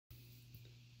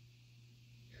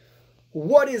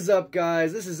What is up,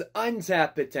 guys? This is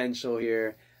Untapped Potential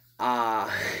here.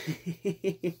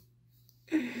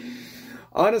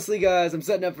 Honestly, guys, I'm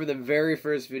setting up for the very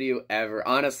first video ever.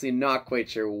 Honestly, not quite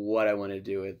sure what I want to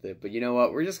do with it, but you know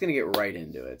what? We're just going to get right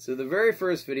into it. So the very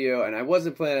first video, and I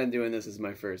wasn't planning on doing this as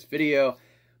my first video,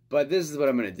 but this is what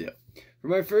I'm going to do. For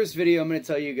my first video, I'm going to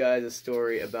tell you guys a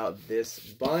story about this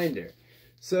binder.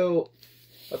 So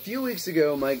a few weeks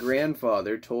ago, my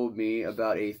grandfather told me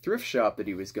about a thrift shop that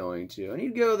he was going to, and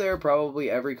he'd go there probably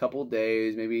every couple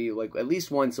days, maybe like at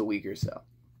least once a week or so.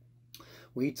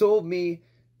 Well, he told me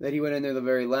that he went in there the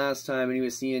very last time and he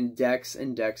was seeing decks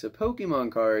and decks of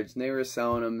Pokemon cards, and they were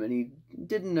selling them, and he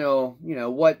didn't know,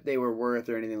 what they were worth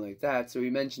or anything like that, so he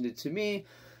mentioned it to me,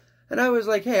 and I was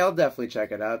like, hey, I'll definitely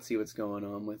check it out, see what's going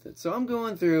on with it. So I'm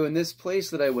going through, and this place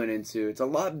that I went into, it's a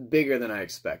lot bigger than I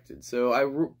expected. So I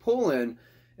pull in,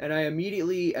 and I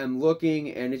immediately am looking,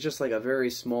 and it's just like a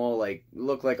very small,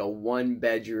 looked like a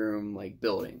one-bedroom,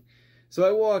 building. So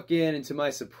I walk in, and to my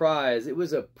surprise, it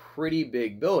was a pretty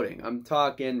big building. I'm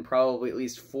talking probably at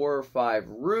least 4 or 5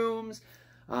 rooms.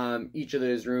 Each of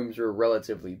those rooms were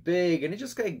relatively big, and it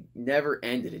just never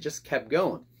ended. It just kept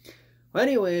going. Well,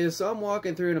 anyways, so I'm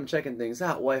walking through, and I'm checking things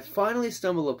out. Well, I finally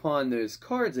stumble upon those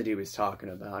cards that he was talking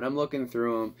about. I'm looking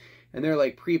through them, and they're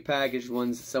like prepackaged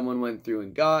ones that someone went through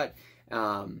and got.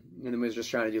 And then was just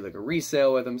trying to do like a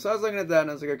resale with them. So I was looking at that and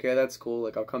I was like, okay, that's cool.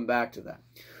 I'll come back to that.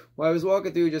 Well, I was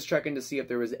walking through just checking to see if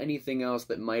there was anything else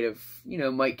that might have,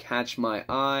 might catch my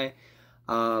eye.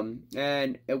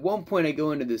 And at one point I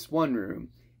go into this one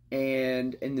room,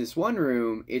 and in this one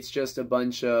room, it's just a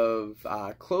bunch of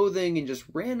clothing and just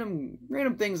random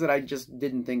things that I just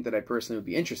didn't think that I personally would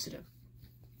be interested in.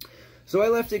 So I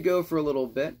left it go for a little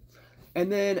bit. And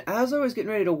then as I was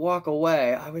getting ready to walk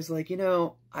away, I was like,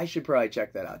 I should probably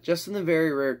check that out. Just in the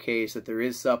very rare case that there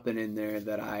is something in there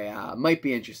that I might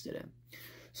be interested in.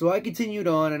 So I continued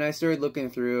on, and I started looking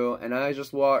through, and I was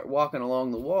just walking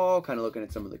along the wall, kind of looking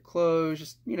at some of the clothes,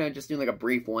 just doing like a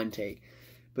brief one take.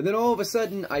 But then all of a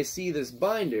sudden, I see this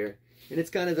binder, and it's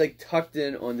kind of like tucked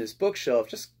in on this bookshelf,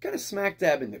 just kind of smack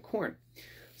dab in the corner.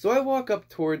 So I walk up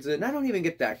towards it, and I don't even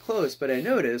get that close, but I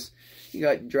notice you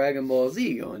got Dragon Ball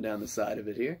Z going down the side of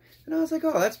it here. And I was like,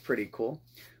 oh, that's pretty cool.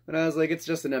 But I was like, it's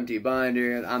just an empty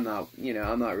binder, and I'm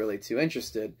not really too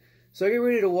interested. So I get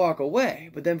ready to walk away,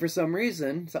 but then for some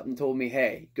reason, something told me,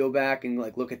 hey, go back and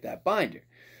look at that binder.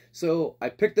 So I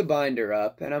picked the binder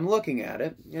up, and I'm looking at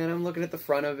it, and I'm looking at the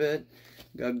front of it.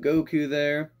 Got Goku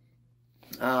there.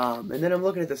 And then I'm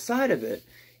looking at the side of it,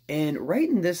 and right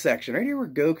in this section, right here where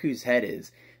Goku's head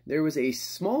is, there was a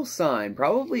small sign,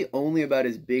 probably only about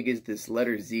as big as this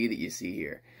letter Z that you see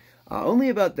here. Only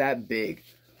about that big.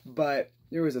 But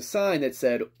there was a sign that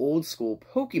said, old school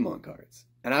Pokemon cards.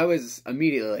 And I was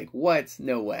immediately like, what?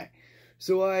 No way.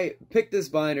 So I picked this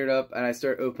binder up, and I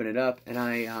start opening it up, and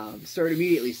I start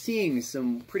immediately seeing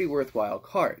some pretty worthwhile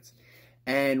cards.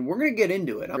 And we're going to get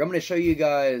into it. I'm going to show you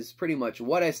guys pretty much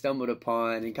what I stumbled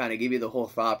upon and kind of give you the whole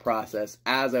thought process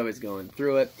as I was going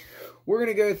through it. We're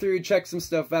going to go through, check some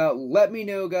stuff out. Let me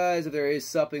know, guys, if there is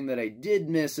something that I did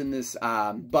miss in this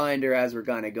binder as we're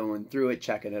kind of going through it,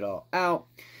 checking it all out.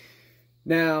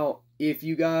 Now, if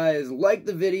you guys like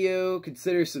the video,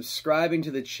 consider subscribing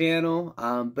to the channel.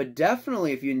 But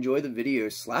definitely, if you enjoy the video,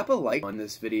 slap a like on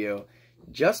this video,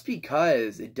 just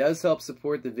because it does help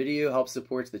support the video, helps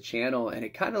support the channel, and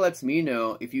it kind of lets me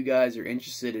know if you guys are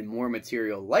interested in more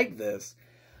material like this.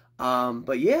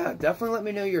 But yeah, definitely let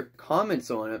me know your comments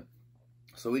on it,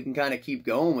 so we can kind of keep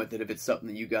going with it if it's something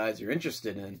that you guys are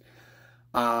interested in.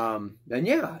 And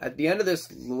yeah, at the end of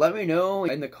this, let me know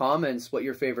in the comments what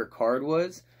your favorite card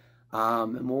was,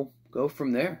 and we'll go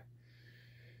from there.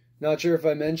 Not sure if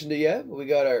I mentioned it yet, but we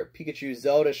got our Pikachu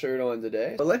Zelda shirt on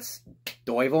today. But let's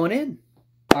dive on in.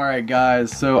 Alright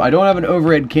guys, so I don't have an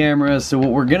overhead camera, so what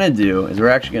we're going to do is we're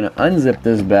actually going to unzip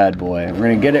this bad boy. We're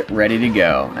going to get it ready to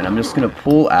go, and I'm just going to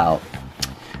pull out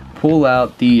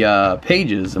the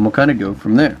pages, and we'll kind of go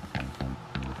from there.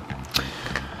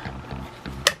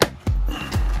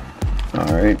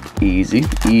 Alright, easy,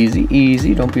 easy,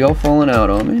 easy. Don't be all falling out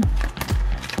on me.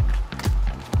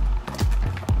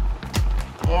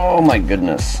 Oh my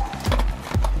goodness.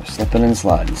 Slipping and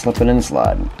sliding, slipping and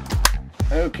sliding.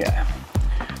 Okay.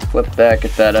 Flip that,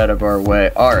 get that out of our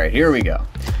way. Alright, here we go.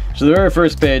 So the very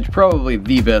first page, probably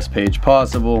the best page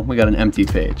possible, we got an empty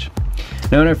page.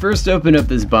 Now when I first opened up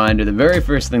this binder, the very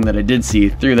first thing that I did see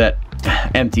through that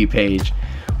empty page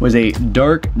was a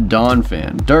Dark Dawn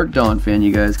fan. Dark Dawn fan,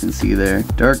 you guys can see there.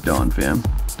 Dark Dawn fan.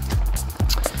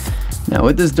 Now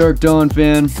with this Dark Dawn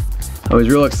fan, I was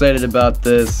real excited about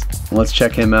this. Let's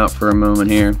check him out for a moment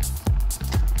here.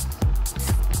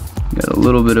 Got a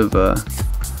little bit of a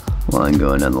line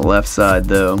going down the left side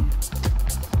though.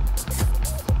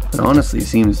 But honestly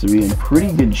seems to be in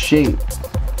pretty good shape.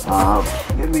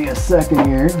 Give me a second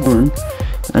here.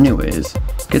 Anyways,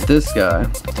 get this guy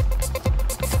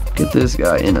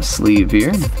in a sleeve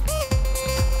here.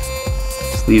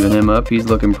 Sleeving him up, he's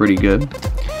looking pretty good.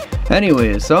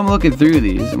 Anyways, so I'm looking through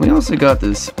these, and we also got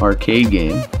this arcade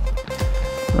game.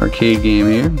 Arcade game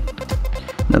here.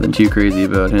 Nothing too crazy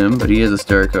about him, but he is a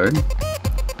star card. He's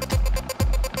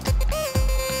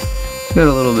got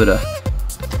a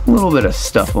little bit of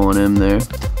stuff on him there,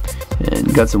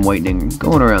 and got some whitening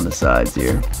going around the sides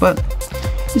here, but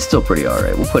he's still pretty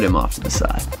alright. We'll put him off to the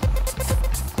side.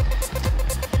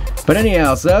 But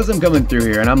anyhow, so as I'm coming through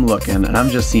here and I'm looking and I'm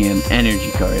just seeing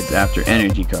energy cards after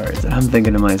energy cards, and I'm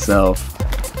thinking to myself,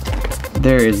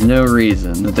 there is no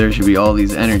reason that there should be all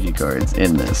these energy cards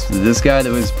in this. This guy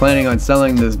that was planning on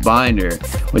selling this binder,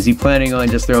 was he planning on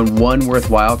just throwing one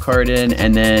worthwhile card in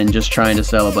and then just trying to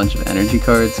sell a bunch of energy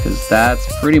cards? Because that's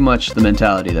pretty much the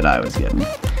mentality that I was getting.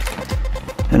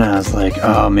 And I was like,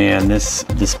 oh man, this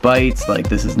bites, like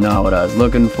this is not what I was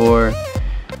looking for.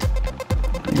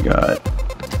 We got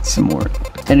some more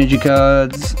energy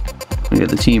cards. We got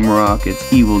the Team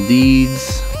Rocket's Evil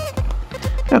Deeds.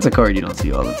 That's a card you don't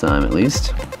see all the time, at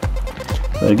least.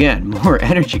 But again, more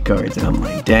energy cards, and I'm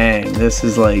like, dang, this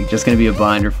is like just gonna be a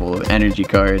binder full of energy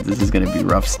cards. This is gonna be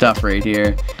rough stuff right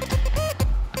here.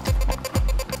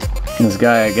 And this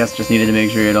guy, I guess, just needed to make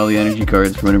sure he had all the energy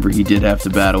cards for whenever he did have to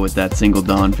battle with that single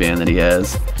Dawn fan that he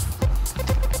has.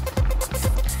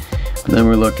 And then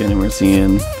we're looking and we're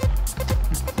seeing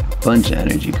bunch of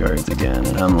energy cards again,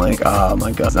 and I'm like, oh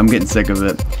my god, I'm getting sick of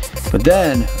it. But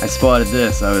then I spotted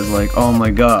this. I was like, oh my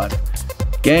god,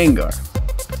 Gengar.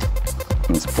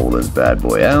 Let's pull this bad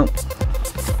boy out.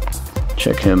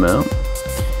 Check him out.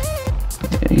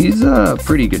 Yeah, he's a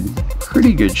pretty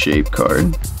good shape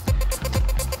card.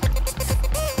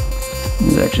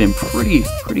 He's actually in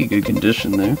pretty good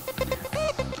condition there.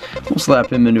 We'll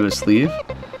slap him into a sleeve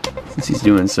since he's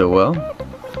doing so well.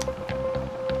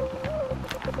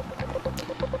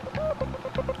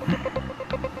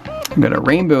 Got a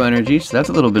rainbow energy, so that's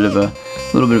a little bit of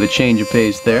a change of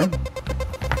pace there.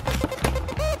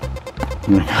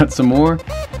 And I got some more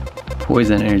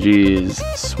poison energy. Is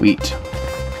sweet.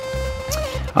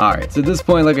 Alright, so at this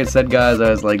point, like I said guys, I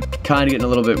was like kind of getting a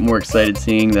little bit more excited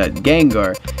seeing that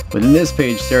Gengar within this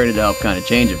page started to help kind of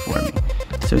change it for me.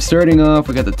 So starting off,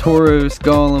 we got the Tauros,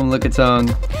 Golem, Lickitung,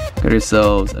 got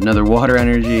ourselves another water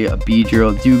energy, a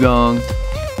Beedrill, Dugong,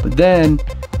 but then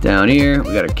down here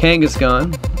we got a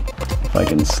Kangaskhan. If I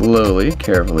can slowly,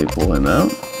 carefully pull him out.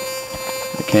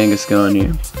 The Kangaskhan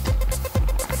here.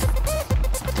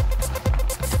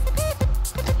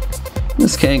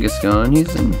 This Kangaskhan,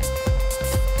 he's in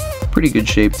pretty good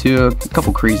shape too. A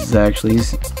couple creases actually.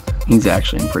 He's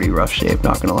actually in pretty rough shape,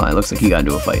 not gonna lie. Looks like he got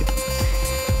into a fight.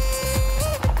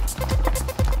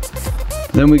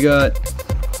 Then we got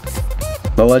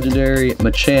the legendary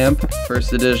Machamp,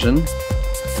 first edition.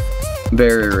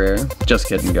 Very rare. Just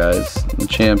kidding, guys. The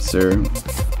champs are,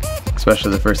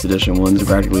 especially the first edition ones, are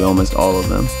practically almost all of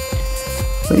them.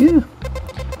 But yeah.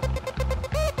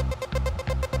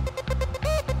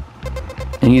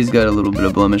 And he's got a little bit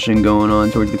of blemishing going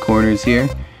on towards the corners here.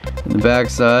 And the back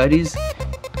side,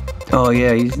 oh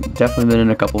yeah, he's definitely been in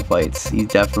a couple fights. He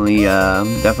definitely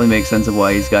makes sense of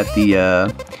why he's got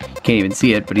the, can't even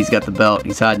see it, but he's got the belt.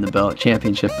 He's hiding the belt,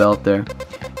 championship belt there.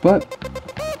 But,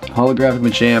 holographic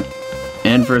Machamp.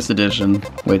 And first edition,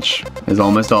 which is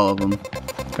almost all of them.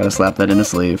 Gotta slap that in a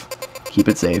sleeve. Keep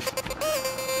it safe.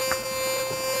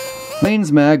 Blaine's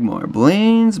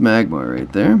Magmar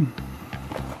right there.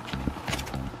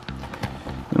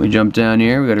 Then we jump down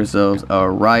here, we got ourselves a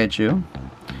Raichu.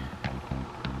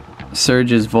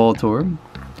 Surge's Voltorb.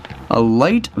 A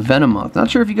light Venomoth.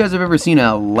 Not sure if you guys have ever seen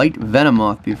a light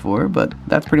Venomoth before, but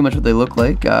that's pretty much what they look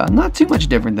like. Not too much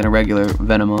different than a regular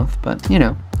Venomoth, but you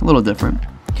know, a little different.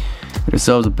 Got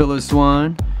ourselves a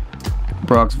Piloswine,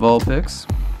 Brock's Vulpix,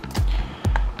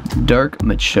 Dark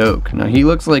Machoke. Now he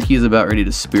looks like he's about ready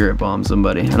to Spirit Bomb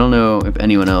somebody. I don't know if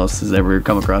anyone else has ever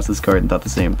come across this card and thought the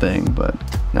same thing, but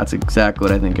that's exactly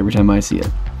what I think every time I see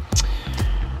it.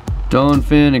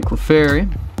 Donphin and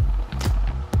Clefairy.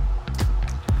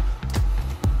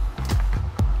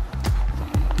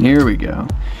 Here we go.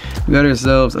 We got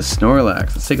ourselves a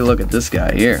Snorlax. Let's take a look at this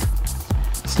guy here.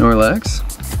 Snorlax.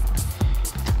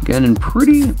 Again, in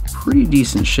pretty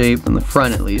decent shape on the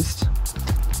front at least.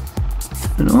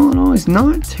 And all in all, he's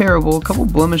not terrible. A couple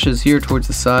blemishes here towards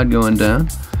the side going down.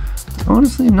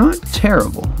 Honestly, not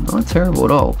terrible. Not terrible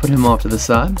at all. We'll put him off to the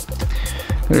side.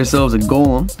 Got ourselves a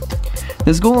Golem.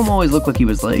 This Golem always looked like he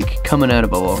was like coming out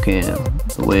of a volcano,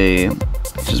 the way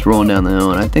it's just rolling down the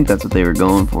hill, and I think that's what they were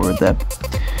going for with that.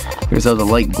 There's a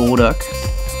light Golduck.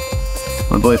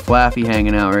 My boy Flaffy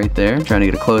hanging out right there, trying to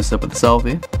get a close-up with the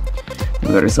selfie. We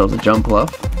got ourselves a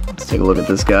Jumpluff. Let's take a look at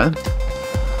this guy.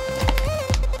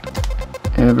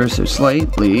 Ever so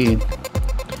slightly.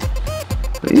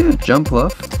 But yeah,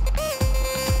 Jumpluff.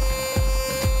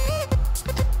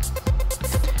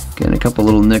 Getting a couple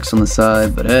little nicks on the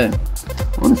side, but hey,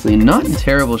 honestly, not in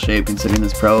terrible shape considering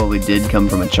this probably did come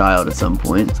from a child at some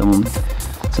point. Some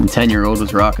 10-year-old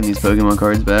was rocking these Pokemon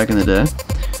cards back in the day.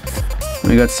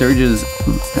 We got Surge's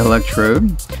Electrode,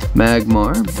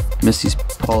 Magmar, Misty's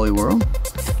Poliwhirl.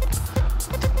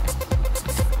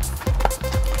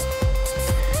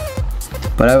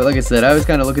 But like I said, I was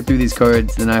kind of looking through these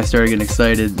cards and I started getting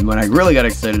excited. And what I really got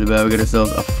excited about, we got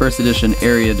ourselves a first edition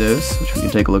Ariados, which we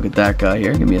can take a look at that guy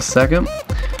here. Give me a second.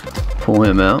 Pull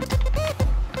him out.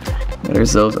 Got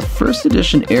ourselves a first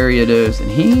edition Ariados,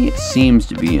 and he seems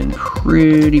to be in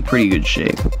pretty good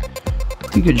shape.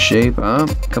 Pretty good shape, huh?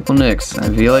 Couple nicks.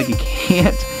 I feel like you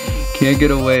can't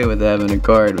get away with having a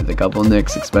card with a couple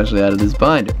nicks, especially out of this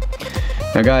binder.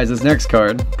 Now guys, this next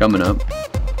card coming up,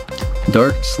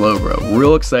 Dark Slowbro.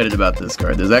 Real excited about this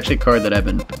card. There's actually a card that I've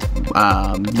been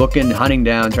hunting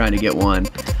down, trying to get one.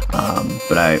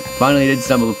 But I finally did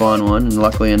stumble upon one, and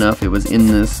luckily enough, it was in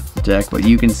this deck. But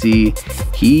you can see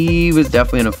he was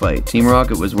definitely in a fight. Team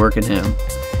Rocket was working him.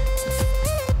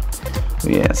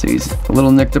 But yeah, so he's a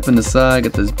little nicked up in the side,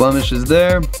 got those blemishes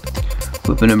there.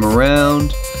 Flipping him around.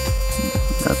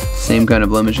 Got the same kind of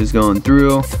blemishes going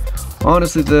through.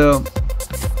 Honestly though,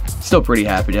 still pretty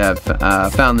happy to have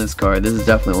found this card. This is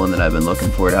definitely one that I've been looking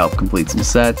for to help complete some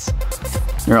sets.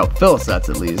 Or help fill sets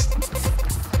at least.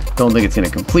 Don't think it's going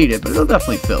to complete it, but it'll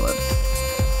definitely fill it.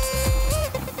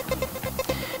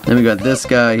 Then we got this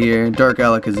guy here, Dark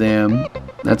Alakazam.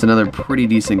 That's another pretty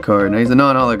decent card. Now he's a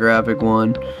non-holographic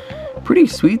one. Pretty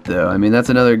sweet though. I mean, that's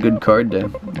another good card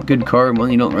good card,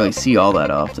 one you don't really see all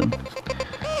that often.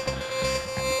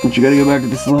 But you gotta go back to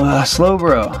this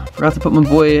Slowbro. Forgot to put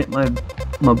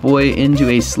my boy into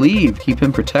a sleeve. Keep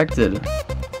him protected.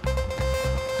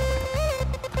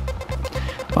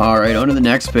 Alright, on to the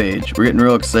next page. We're getting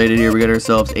real excited here. We got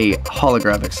ourselves a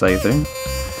holographic Scyther.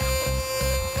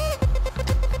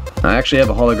 I actually have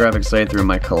a holographic Scyther in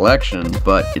my collection,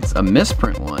 but it's a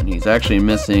misprint one. He's actually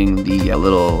missing the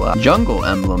little jungle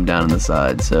emblem down on the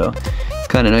side, so it's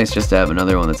kind of nice just to have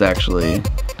another one that's actually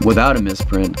without a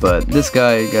misprint. But this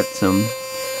guy got some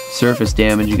surface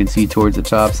damage you can see towards the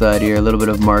top side here, a little bit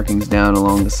of markings down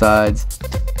along the sides.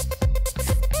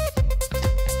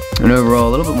 And overall,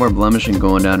 a little bit more blemishing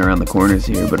going down around the corners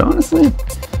here, but honestly,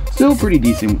 still pretty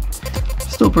decent.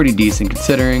 Still pretty decent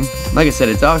considering. Like I said,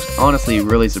 it's honestly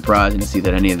really surprising to see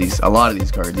that a lot of these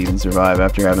cards even survive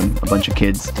after having a bunch of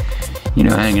kids, you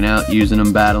know, hanging out, using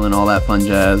them, battling, all that fun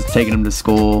jazz, taking them to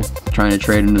school, trying to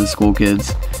trade them to the school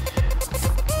kids.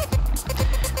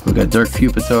 We got Dark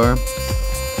Pupitar,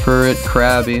 Furret,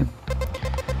 Krabby.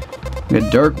 We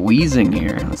got Dark Weezing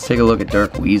here. Let's take a look at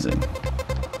Dark Weezing.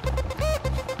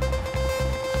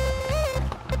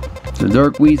 So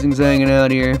Dark Weezing's hanging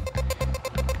out here.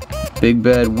 Big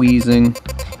Bad Weezing.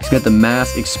 He's got the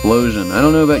Mass Explosion. I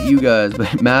don't know about you guys,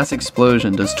 but Mass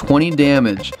Explosion does 20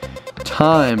 damage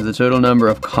times the total number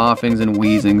of Coughings and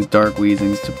Weezings, Dark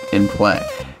Weezings in play.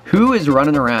 Who is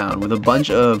running around with a bunch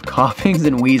of Coughings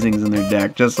and Weezings in their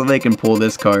deck just so they can pull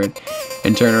this card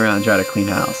and turn around and try to clean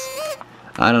house?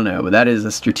 I don't know, but that is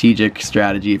a strategic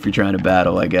strategy if you're trying to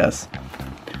battle, I guess.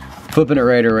 Flipping it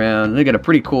right around. They got a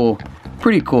pretty cool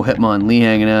Hitmonlee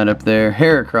hanging out up there.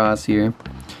 Heracross here.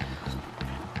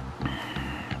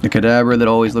 The Kadabra that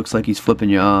always looks like he's flipping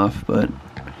you off, but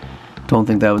don't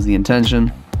think that was the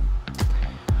intention.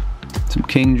 Some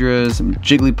Kingdras, some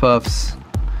Jigglypuffs.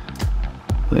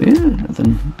 But yeah,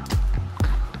 nothing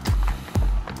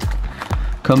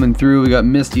coming through. We got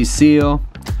Misty Seal.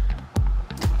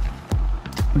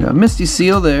 We got Misty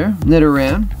Seal there.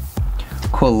 Nidoran.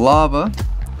 Quilava.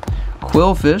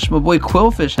 Quillfish. My boy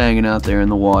Quillfish hanging out there in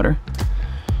the water.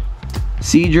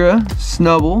 Seadra.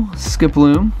 Snubble.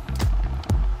 Skiploom.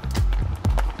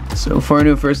 So far,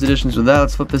 no first editions with that.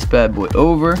 Let's flip this bad boy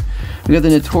over. We got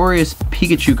the notorious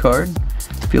Pikachu card.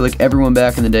 I feel like everyone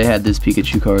back in the day had this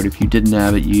Pikachu card. If you didn't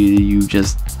have it, you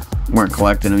just weren't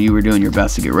collecting them. You were doing your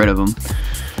best to get rid of them.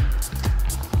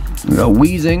 We got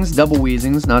Weezings, double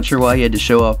Weezings. Not sure why he had to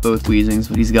show off both Weezings,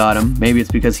 but he's got them. Maybe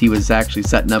it's because he was actually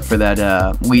setting up for that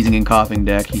Weezing and Coughing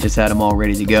deck. He just had them all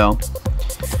ready to go.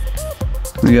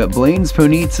 We got Blaine's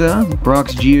Ponyta,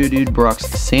 Brock's Geodude, Brock's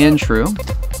Sandshrew.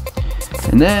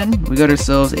 And then we got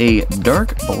ourselves a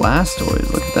Dark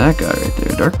Blastoise. Look at that guy right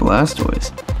there, Dark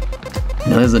Blastoise.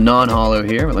 Now there's a non-holo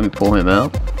here, but let me pull him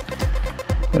out.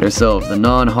 Got ourselves the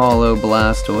non-holo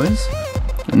Blastoise.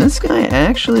 And this guy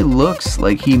actually looks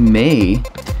like he may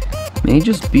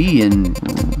just be in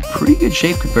pretty good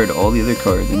shape compared to all the other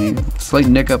cards. I mean, slight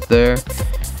nick up there,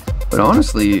 but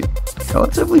honestly,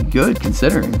 relatively good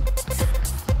considering.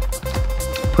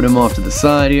 Put him off to the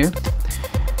side here.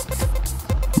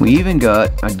 We even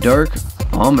got a Dark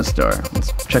Amistar.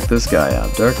 Let's check this guy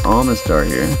out. Dark Amistar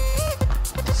here.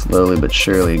 Slowly but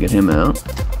surely get him out.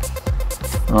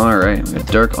 Alright, we got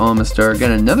Dark Amistar.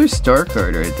 Again, another star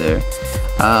card right there.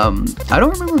 I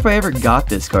don't remember if I ever got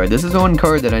this card. This is the one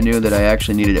card that I knew that I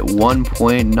actually needed at one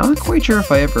point. Not quite sure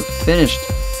if I ever finished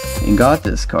and got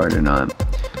this card or not.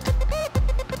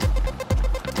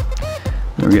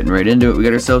 We're getting right into it. We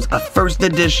got ourselves a first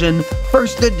edition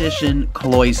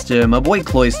Cloyster. My boy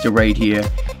Cloyster right here.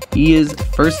 He is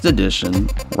first edition,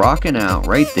 rocking out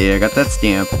right there. Got that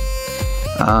stamp.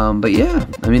 But yeah,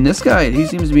 I mean, this guy, he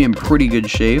seems to be in pretty good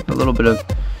shape. A little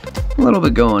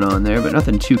bit going on there, but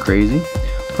nothing too crazy.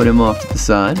 Put him off to the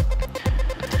side.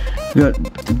 We got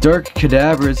Dark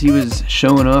Cadabras. He was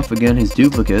showing off again his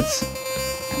duplicates.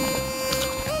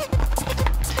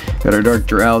 Got our Dark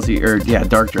Drowsy,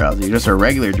 Dark Drowsy, just our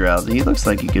regular Drowsy. He looks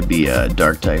like he could be a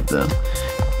Dark type though.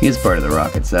 He is part of the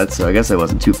Rocket set, so I guess I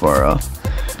wasn't too far off.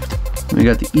 We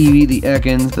got the Eevee, the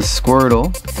Ekans, the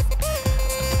Squirtle.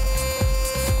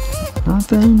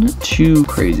 Nothing too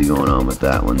crazy going on with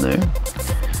that one there.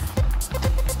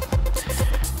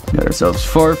 Got ourselves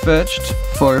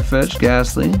Farfetch'd,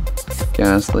 Ghastly,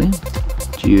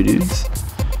 Geodudes,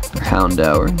 or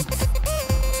Houndour.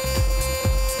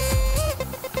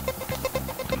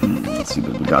 Let's see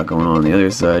what we got going on the other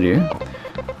side here.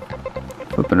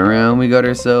 Flipping around, we got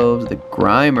ourselves the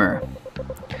Grimer.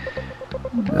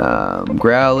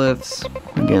 Growliths,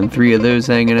 again 3 of those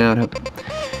hanging out.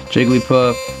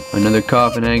 Jigglypuff, another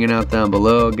Coffin hanging out down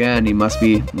below. Again, he must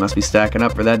be stacking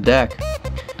up for that deck.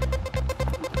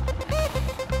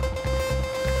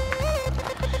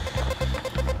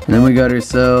 And then we got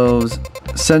ourselves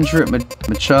Sentret,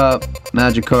 Machop,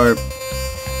 Magikarp,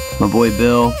 my boy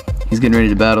Bill. He's getting ready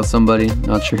to battle somebody.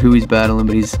 Not sure who he's battling,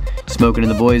 but he's smoking in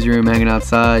the boys' room, hanging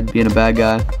outside, being a bad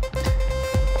guy.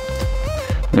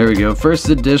 There we go. First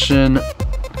edition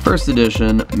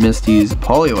Misty's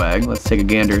Poliwag. Let's take a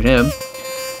gander at him.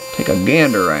 Take a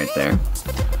gander right there.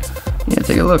 Yeah,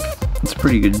 take a look. It's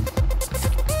pretty good.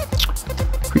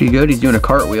 Pretty good. He's doing a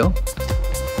cartwheel.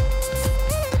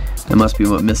 That must be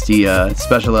what Misty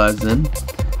specializes in,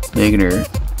 making her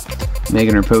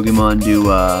Pokemon do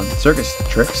circus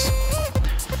tricks.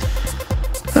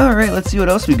 Alright, let's see what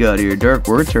else we got here. Dark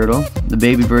Wartortle, the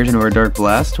baby version of our Dark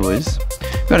Blastoise.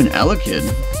 Got an Elekid.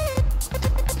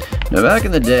 Now back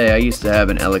in the day, I used to have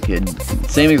an Elekid,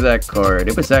 same exact card.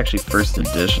 It was actually first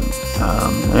edition.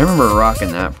 I remember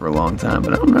rocking that for a long time,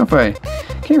 but I don't know if I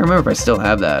can't remember if I still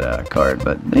have that card,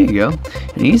 but there you go.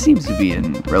 And he seems to be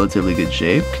in relatively good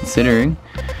shape, considering.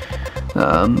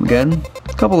 Again,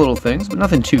 a couple little things, but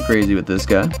nothing too crazy with this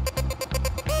guy.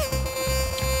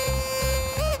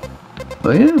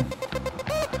 But yeah,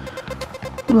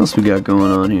 what else we got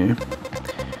going on here?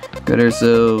 Got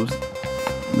ourselves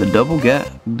the double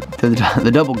gust,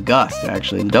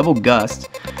 actually. The double gust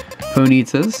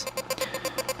Ponytas,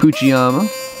 Poochiyama.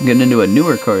 Getting into a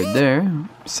newer card there.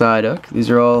 Psyduck. These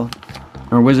are all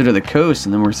our Wizard of the Coast,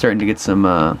 and then we're starting to get some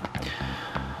of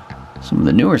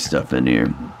the newer stuff in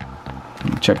here.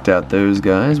 Checked out those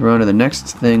guys. We're on to the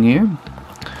next thing here.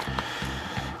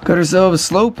 Got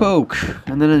ourselves a Slowpoke,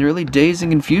 and then a really dazed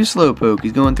and confused Slowpoke.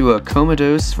 He's going through a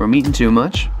comatose from eating too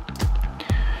much.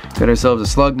 Got ourselves a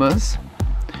Slugmas,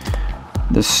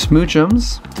 the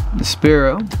Smoochums, the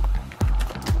Spearow,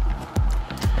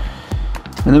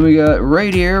 and then we got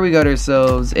right here, we got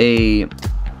ourselves a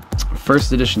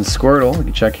first edition Squirtle. We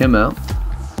can check him out.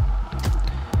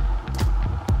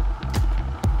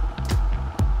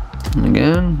 And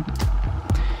again,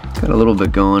 got a little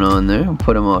bit going on there. We'll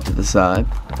put him off to the side.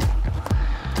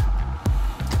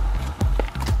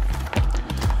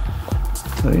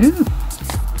 So yeah,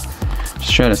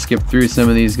 just trying to skip through some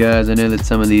of these guys. I know that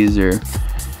some of these are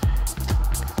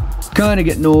kind of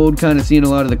getting old, kind of seeing a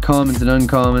lot of the commons and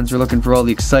uncommons. We're looking for all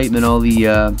the excitement, all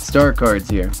the star cards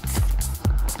here.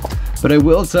 But I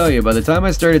will tell you, by the time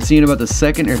I started seeing about the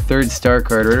second or third star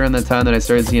card, right around that time that I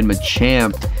started seeing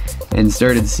Machamp and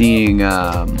started seeing,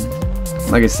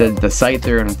 like I said, the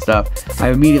Scyther and stuff, I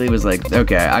immediately was like,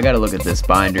 okay, I gotta look at this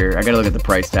binder. I gotta look at the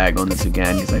price tag on this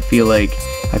again, because I feel like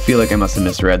I must have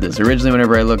misread this. Originally,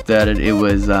 whenever I looked at it, it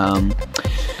was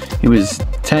It was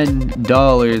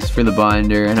 $10 for the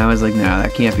binder, and I was like, nah,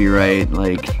 that can't be right.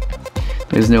 Like,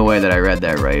 there's no way that I read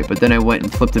that right. But then I went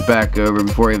and flipped it back over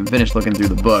before I even finished looking through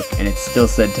the book, and it still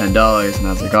said $10, and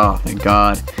I was like, oh, thank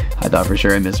God. I thought for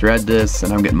sure I misread this,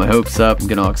 and I'm getting my hopes up. I'm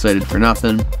getting all excited for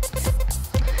nothing.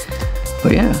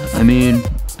 But yeah, I mean,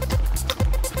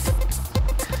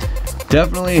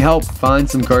 definitely helped find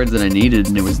some cards that I needed,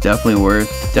 and it was definitely worth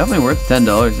 $10,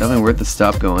 definitely worth the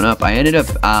stop going up. I ended up,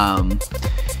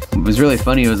 what was really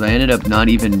funny was I ended up not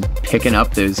even picking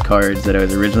up those cards that I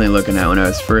was originally looking at when I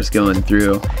was first going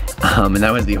through, and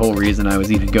that was the whole reason I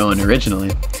was even going originally.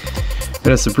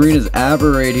 Got a Sabrina's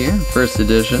Aber right here, first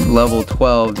edition, level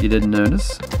 12, you didn't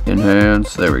notice.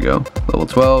 Enhance, there we go. Level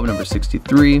 12, number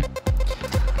 63.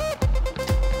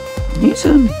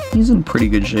 He's in pretty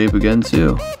good shape again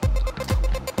too.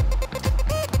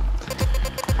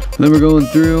 Then we're going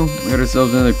through, we got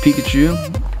ourselves another Pikachu.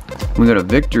 We got a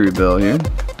Victory Bell here.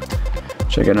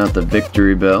 Checking out the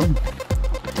Victory Bell.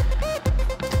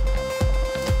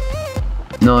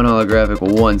 Non-holographic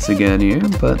once again here,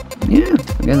 but yeah,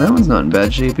 again, that one's not in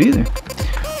bad shape either.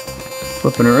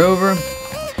 Flipping her over.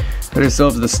 Got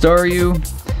ourselves the Staryu,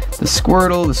 the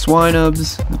Squirtle, the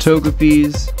Swinubs, the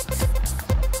Togepie's,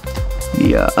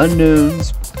 the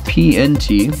Unknowns,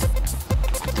 PNT.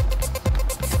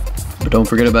 But don't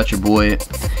forget about your boy.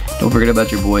 Don't forget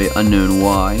about your boy Unknown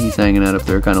Y. He's hanging out up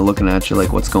there, kind of looking at you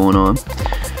like, what's going on?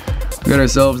 We got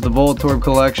ourselves the Voltorb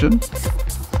collection,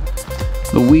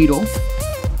 the Weedle,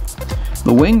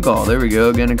 the Wingull. There we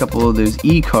go. Again, a couple of those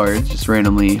E cards just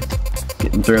randomly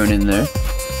getting thrown in there.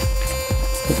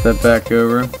 Put that back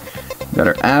over. We got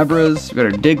our Abras. We got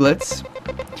our Diglets.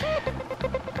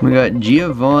 We got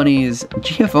Giovanni's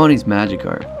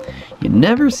Magikarp. You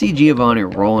never see Giovanni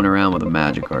rolling around with a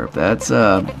Magikarp. That's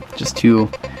just too.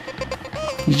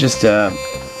 He's just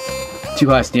too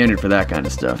high standard for that kind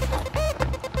of stuff.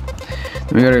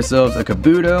 Then we got ourselves a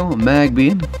Kabuto, a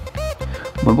Magby.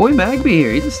 My boy Magby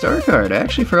here, he's a star card. I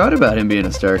actually forgot about him being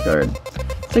a star card.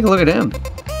 Let's take a look at him.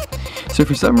 So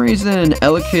for some reason,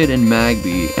 Elekid and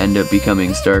Magby end up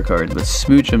becoming star cards, but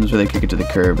Smoochum's where they kick it to the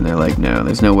curb and they're like, no,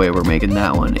 there's no way we're making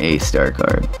that one a star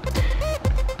card.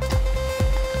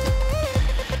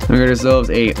 Then we got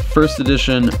ourselves a first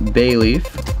edition Bayleaf.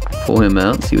 Pull him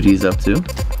out, see what he's up to.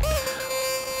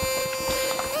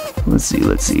 Let's see,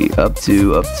 up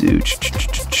to about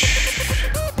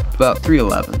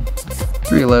 311.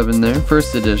 311 there,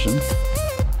 first edition.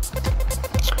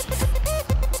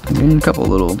 And a couple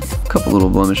little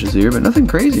blemishes here, but nothing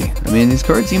crazy. I mean, these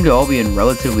cards seem to all be in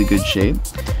relatively good shape.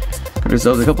 Got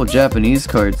ourselves a couple Japanese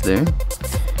cards there.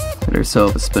 Got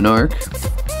ourselves a Spinark.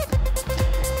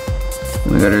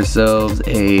 And we got ourselves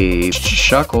a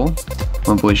Shuckle.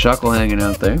 My boy Shuckle hanging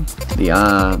out there. The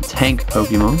tank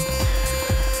Pokemon.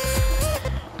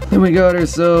 Then we got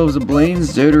ourselves a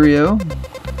Blaine's Dodrio.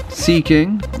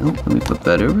 Seaking. Oh, let me flip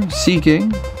that over.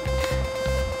 Seaking.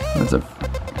 That's a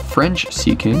French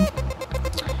Seaking.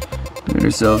 We got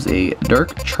ourselves a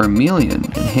Dark Charmeleon.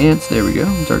 Enhanced. There we go.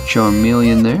 Dark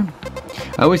Charmeleon there.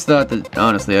 I always thought that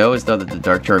the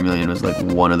Dark Charmeleon was like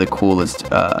one of the coolest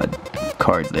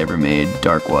cards they ever made,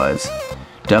 dark-wise.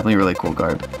 Definitely a really cool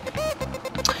card.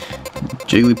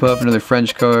 Jigglypuff, another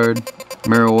French card.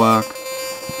 Marowak.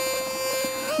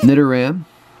 Nidoran.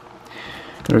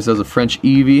 Got ourselves a French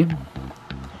Eevee.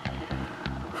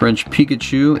 French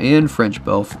Pikachu and French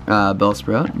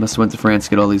Bellsprout. Must have went to France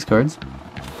to get all these cards.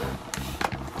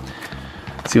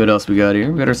 Let's see what else we got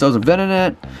here. We got ourselves a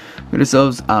Venonat. We got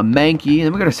ourselves a Mankey, and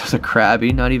then we got ourselves a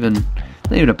Krabby. Not even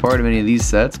a part of any of these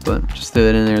sets, but just throw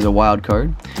that in there as a wild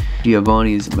card.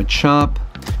 Giovanni's Machop,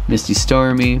 Misty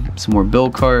Starmie, some more Bill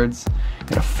cards.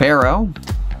 Got a Pharaoh.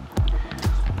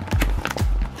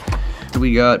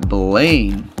 We got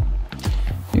Blaine.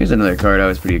 Here's another card I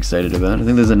was pretty excited about. I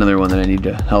think there's another one that I need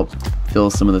to help fill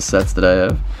some of the sets that I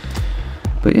have.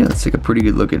 But yeah, let's take a pretty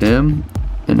good look at him.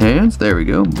 Enhanced, there we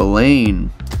go.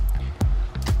 Blaine.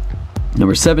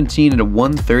 Number 17 at a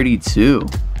 132.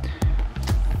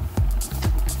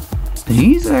 And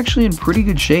he's actually in pretty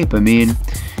good shape. I mean,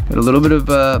 got a little bit of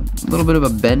a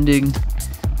bend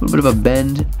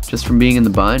just from being in the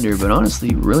binder, but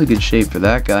honestly, really good shape for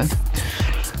that guy.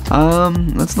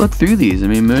 Let's look through these. I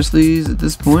mean, most of these at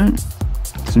this point,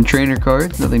 some trainer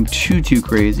cards, nothing too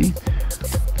crazy.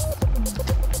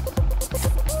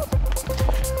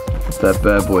 Put that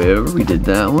bad boy over. We did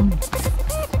that one.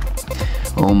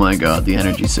 Oh my god, the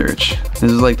energy search.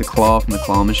 This is like the Claw from the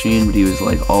Claw Machine, but he was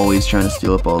like always trying to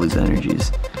steal up all these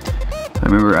energies. I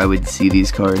remember I would see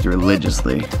these cards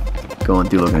religiously going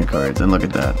through looking at cards, and look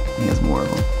at that. He has more of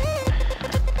them.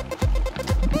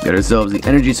 Got ourselves the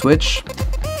energy switch.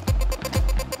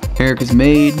 Erica's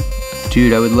maid.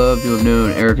 Dude, I would love to have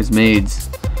known Erica's maids.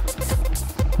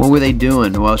 What were they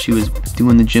doing while she was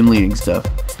doing the gym leading stuff?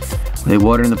 Were they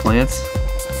watering the plants?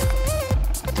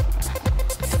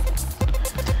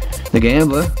 The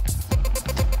gambler.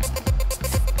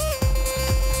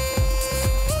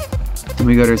 And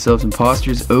we got ourselves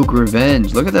Imposter's Oak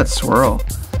Revenge. Look at that swirl.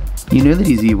 You know that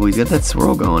he's evil. He's got that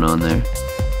swirl going on there.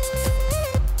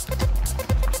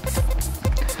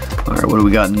 Alright, what do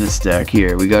we got in this deck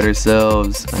here? We got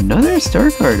ourselves another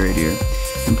star card right here.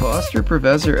 Imposter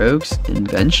Professor Oak's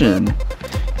Invention.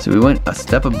 So we went a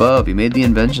step above. He made the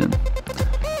invention.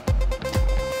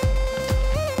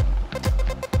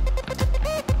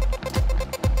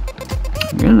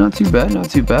 Yeah, not too bad, not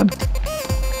too bad.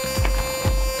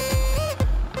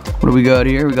 What do we got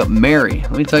here? We got Mary.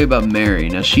 Let me tell you about Mary.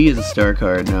 Now, she is a star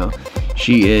card now.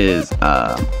 She is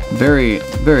very,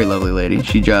 very lovely lady.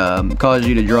 She causes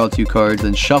you to draw 2 cards,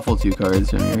 then shuffle 2 cards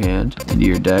from your hand into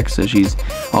your deck. So she's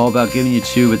all about giving you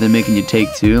 2, but then making you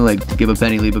take 2. Like, give a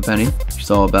penny, leave a penny. She's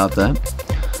all about that.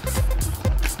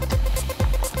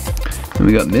 And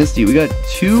we got Misty. We got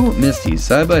 2 Misties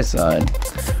side by side.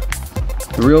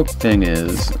 The real thing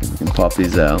is, we can pop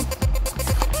these out.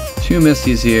 2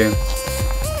 Misties here.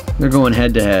 They're going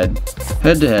head to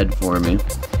head for me.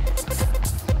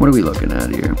 What are we looking at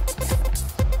here?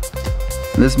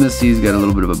 This Misty's got a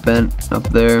little bit of a bent up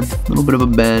there, a little bit of a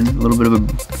bend, a little bit of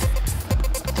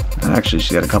a... Actually,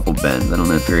 she's got a couple bends. I don't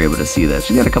know if you're able to see that.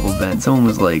 She's got a couple bends. Someone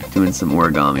was like doing some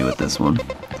origami with this one.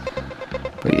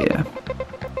 But yeah,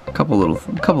 a couple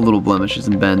little blemishes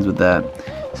and bends with that.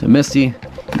 So Misty,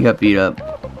 you got beat up.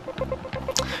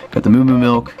 Got the Moo Moo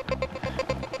Milk.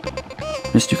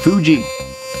 Mr. Fuji.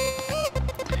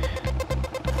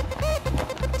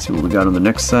 Let's see what we got on the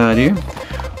next side here.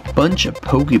 Bunch of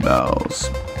Pokeballs.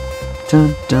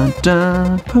 Dun dun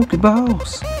dun,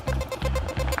 Pokeballs.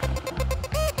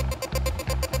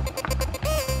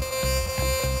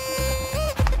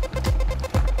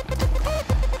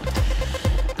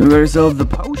 We got ourselves the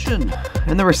potion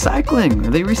and the recycling.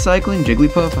 Are they recycling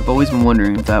Jigglypuff? I've always been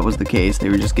wondering if that was the case. They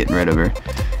were just getting rid of her.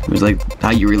 It was like how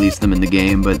you release them in the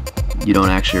game, but you don't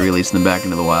actually release them back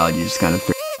into the wild. You just kind of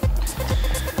throw.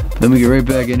 Then we get right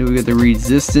back into it. We got the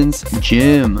Resistance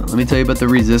Gem. Let me tell you about the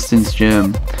Resistance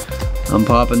Gem. I'm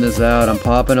popping this out. I'm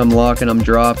popping, I'm locking, I'm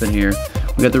dropping here.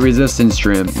 We got the Resistance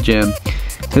Gem.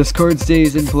 This card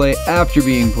stays in play after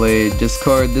being played.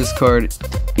 Discard this card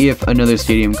if another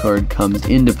stadium card comes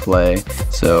into play.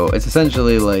 So it's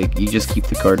essentially like you just keep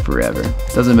the card forever.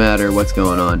 Doesn't matter what's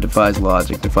going on. Defies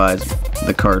logic, defies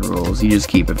the card rules. You just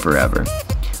keep it forever.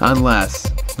 Unless,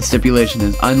 the stipulation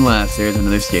is unless there's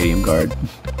another stadium card.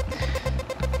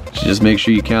 So just make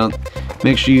sure you count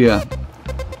your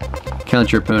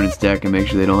opponent's deck and make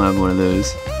sure they don't have one of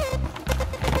those.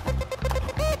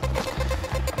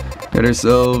 Got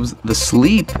ourselves the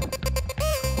Sleep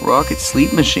Rocket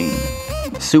Sleep Machine,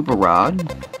 Super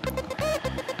Rod,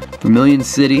 Vermilion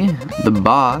City, the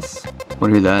Boss.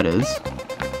 Wonder who that is.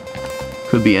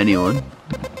 Could be anyone.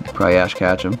 Probably Ash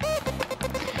Ketchum.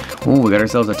 Oh, we got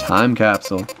ourselves a time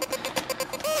capsule.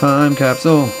 Time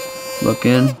capsule.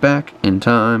 Looking back in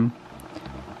time.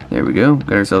 There we go.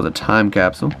 Got ourselves a time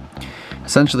capsule.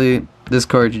 Essentially, this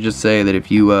card should just say that if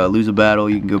you lose a battle,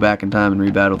 you can go back in time and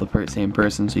rebattle the same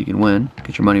person so you can win.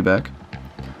 Get your money back.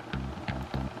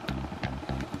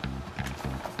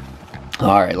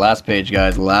 Alright, last page,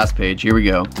 guys. Last page. Here we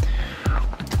go.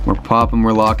 We're popping,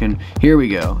 we're locking. Here we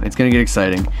go. It's going to get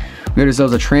exciting. We got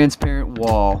ourselves a transparent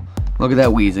wall. Look at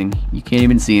that wheezing. You can't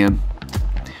even see him.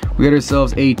 We got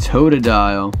ourselves a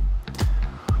Totodile.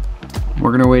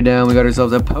 Working our way down, we got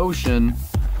ourselves a Potion.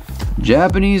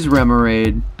 Japanese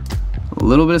Remoraid. A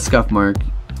little bit of Scuff Mark.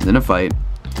 Then a fight.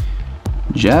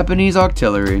 Japanese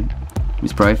Octillery.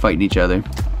 He's probably fighting each other.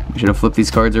 We should have flipped these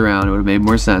cards around. It would have made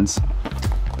more sense.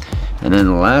 And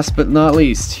then last but not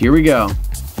least, here we go.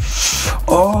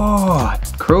 Oh,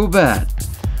 Crobat.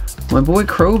 My boy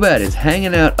Crobat is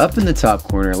hanging out up in the top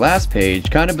corner. Last page,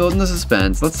 kind of building the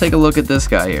suspense. Let's take a look at this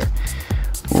guy here.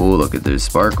 Oh, look at those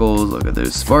sparkles. Look at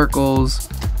those sparkles.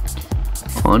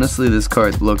 Honestly, this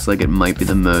card looks like it might be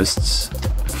the most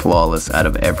flawless out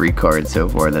of every card so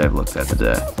far that I've looked at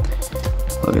today.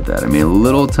 Look at that. I mean, a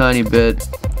little tiny bit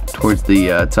towards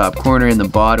the top corner and the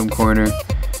bottom corner.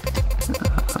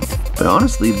 But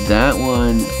honestly, that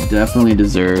one definitely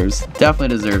deserves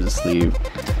a sleeve.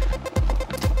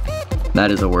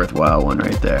 That is a worthwhile one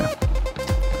right there.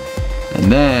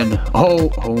 And then,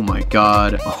 oh my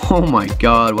god,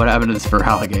 what happened to this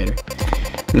Feraligatr?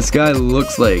 This guy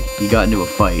looks like he got into a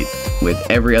fight with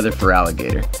every other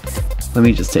Feraligatr. Let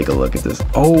me just take a look at this.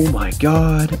 Oh my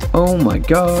god,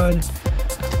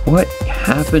 What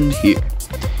happened here?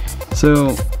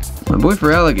 So, my boy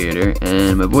Alligator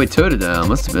and my boy Totodile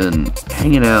must have been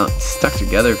hanging out, stuck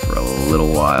together for a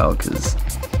little while, because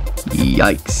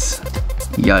yikes.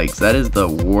 Yikes, that is the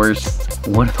worst,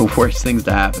 one of the worst things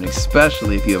to happen,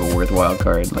 especially if you have a worthwhile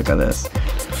card like this.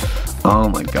 Oh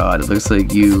my god, it looks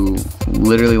like you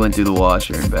literally went through the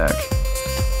washer and back.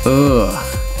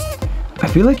 Ugh. I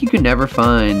feel like you can never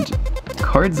find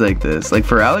cards like this. Like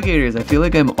for alligators, I feel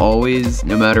like I'm always,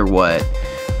 no matter what,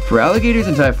 for alligators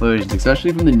and Typhlosions,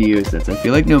 especially from the Neo sets, I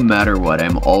feel like no matter what,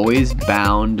 I'm always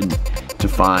bound to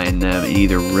find them in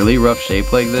either really rough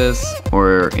shape like this,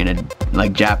 or in a,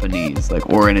 like Japanese, like,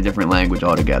 or in a different language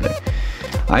altogether.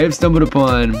 I have stumbled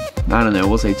upon, I don't know,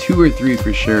 we'll say 2 or 3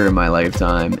 for sure in my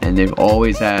lifetime, and they've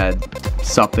always had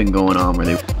something going on where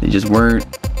they just weren't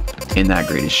in that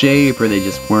great a shape, or they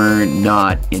just weren't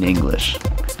not in English.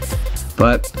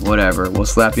 But whatever, we'll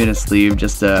slap you in a sleeve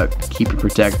just to keep you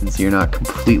protected so you're not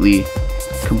completely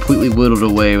whittled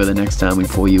away by the next time we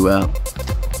pull you out.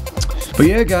 But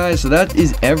yeah guys, so that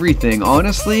is everything.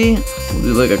 Honestly, we'll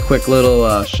do like a quick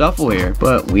little shuffle here,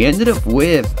 but we ended up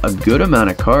with a good amount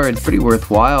of cards, pretty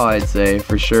worthwhile I'd say,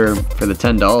 for sure, for the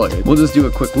 $10. We'll just do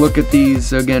a quick look at these.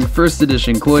 So again, first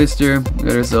edition Cloyster,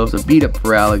 got ourselves a beat up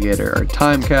for Alligator, our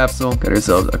time capsule, got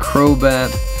ourselves a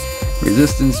Crobat,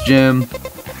 Resistance Gem,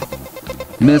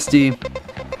 Misty,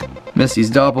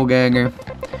 Misty's Doppelganger,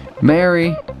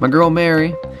 Mary, my girl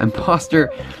Mary,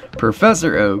 Imposter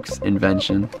Professor Oak's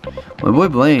invention. My boy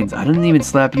Blaine's, I didn't even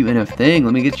slap you in a thing.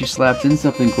 Let me get you slapped in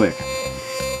something quick.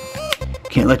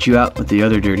 Can't let you out with the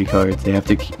other dirty cards. They have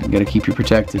to, gotta keep you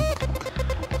protected.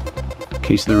 In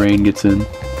case the rain gets in.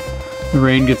 The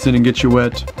rain gets in and gets you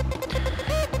wet.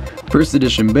 First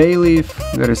edition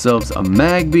Bayleaf. We got ourselves a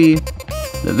Magby,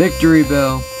 the Victory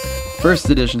Bell. First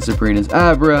edition Sabrina's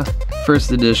Abra.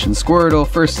 First edition Squirtle.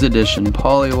 First edition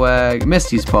Poliwag.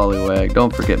 Misty's Poliwag.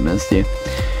 Don't forget Misty.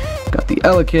 Got the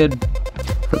Elekid.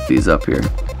 Put these up here.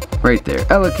 Right there.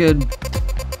 Elekid.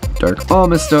 Dark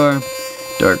Amistar.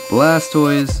 Dark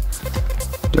Blastoise.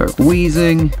 Dark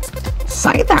Weezing.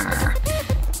 Scyther.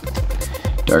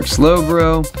 Dark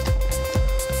Slowbro.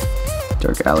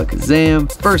 Dark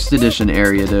Alakazam. First edition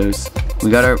Ariados.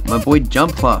 We got my boy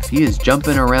Jumpluff. He is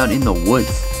jumping around in the woods.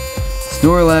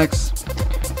 Snorlax.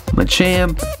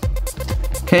 Machamp.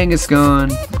 Kangaskhan.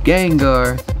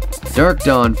 Gengar. Dark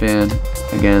Donphan.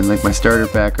 Again, like my starter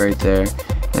pack right there.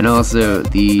 And also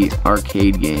the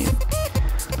arcade game.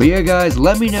 But yeah guys,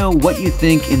 let me know what you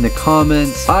think in the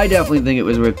comments. I definitely think it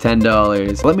was worth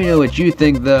 $10. Let me know what you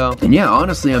think though. And yeah,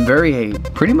 honestly, I'm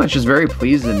pretty much just very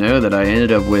pleased to know that I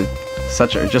ended up with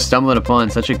just stumbling upon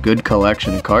such a good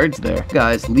collection of cards there.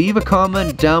 Guys, leave a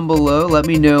comment down below. Let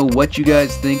me know what you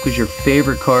guys think was your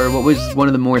favorite card. What was one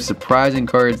of the more surprising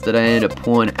cards that I ended up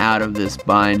pulling out of this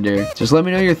binder? Just let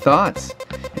me know your thoughts.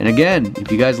 And again, if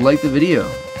you guys liked the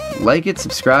video, like it,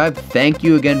 subscribe. Thank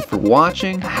you again for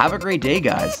watching. Have a great day,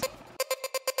 guys.